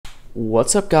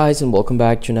What's up guys, and welcome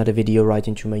back to another video right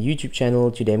into my YouTube channel.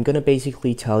 Today I'm gonna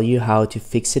basically tell you how to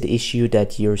fix an issue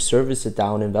that your servers are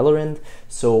down in Valorant.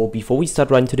 So before we start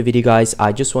right into the video guys,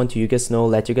 I just want to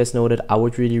let you guys know that I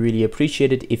would really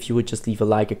appreciate it if you would just leave a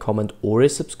like, a comment or a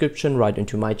subscription right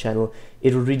into my channel.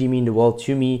 It would really mean the world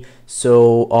to me.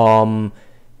 So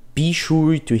be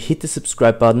sure to hit the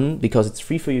subscribe button because it's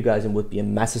free for you guys and would be a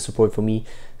massive support for me.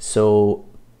 So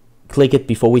click it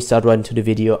before we start right into the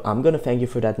video. I'm gonna thank you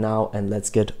for that now, and let's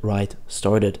get right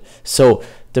started. So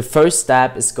the first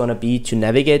step is gonna be to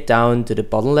navigate down to the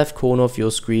bottom left corner of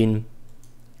your screen,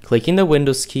 clicking the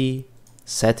Windows key,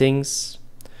 settings,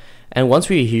 and once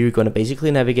we're here, you're gonna basically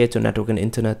navigate to network and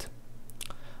internet.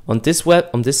 On this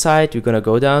side, you're gonna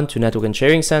go down to network and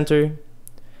sharing center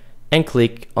and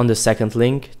click on the second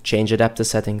link, change adapter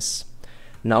settings.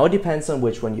 Now it depends on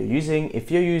which one you're using,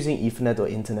 if you're using Ethernet or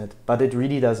internet, but it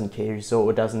really doesn't care, so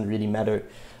it doesn't really matter.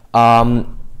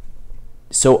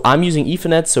 So I'm using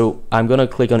Ethernet, so I'm gonna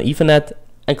click on Ethernet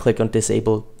and click on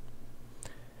disable.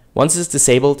 Once it's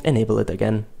disabled, enable it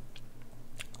again.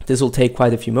 This will take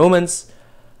quite a few moments,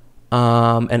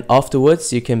 and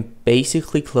afterwards you can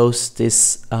basically close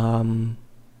this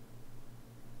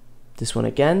this one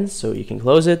again, so you can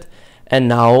close it. And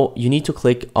now you need to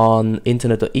click on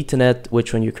Internet or Ethernet,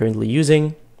 which one you're currently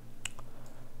using.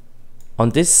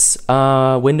 On this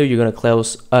window, you're gonna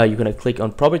click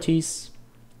on Properties,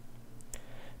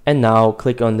 and now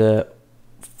click on the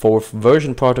 4th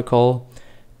version protocol,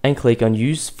 and click on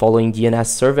Use following DNS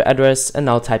server address, and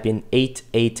now type in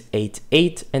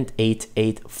 8888 and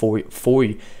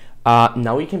 8844.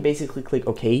 Now you can basically click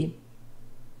OK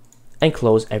and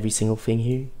close every single thing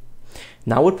here.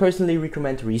 Now I would personally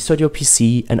recommend to restart your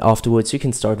PC, and afterwards you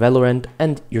can start Valorant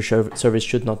and your service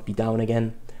should not be down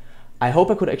again. I hope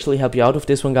I could actually help you out with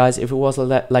this one guys. If it was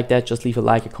like that, just leave a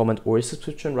like, a comment or a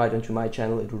subscription right onto my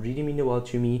channel. It would really mean the world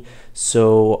to me.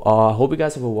 So I hope you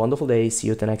guys have a wonderful day. See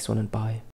you at the next one, and bye.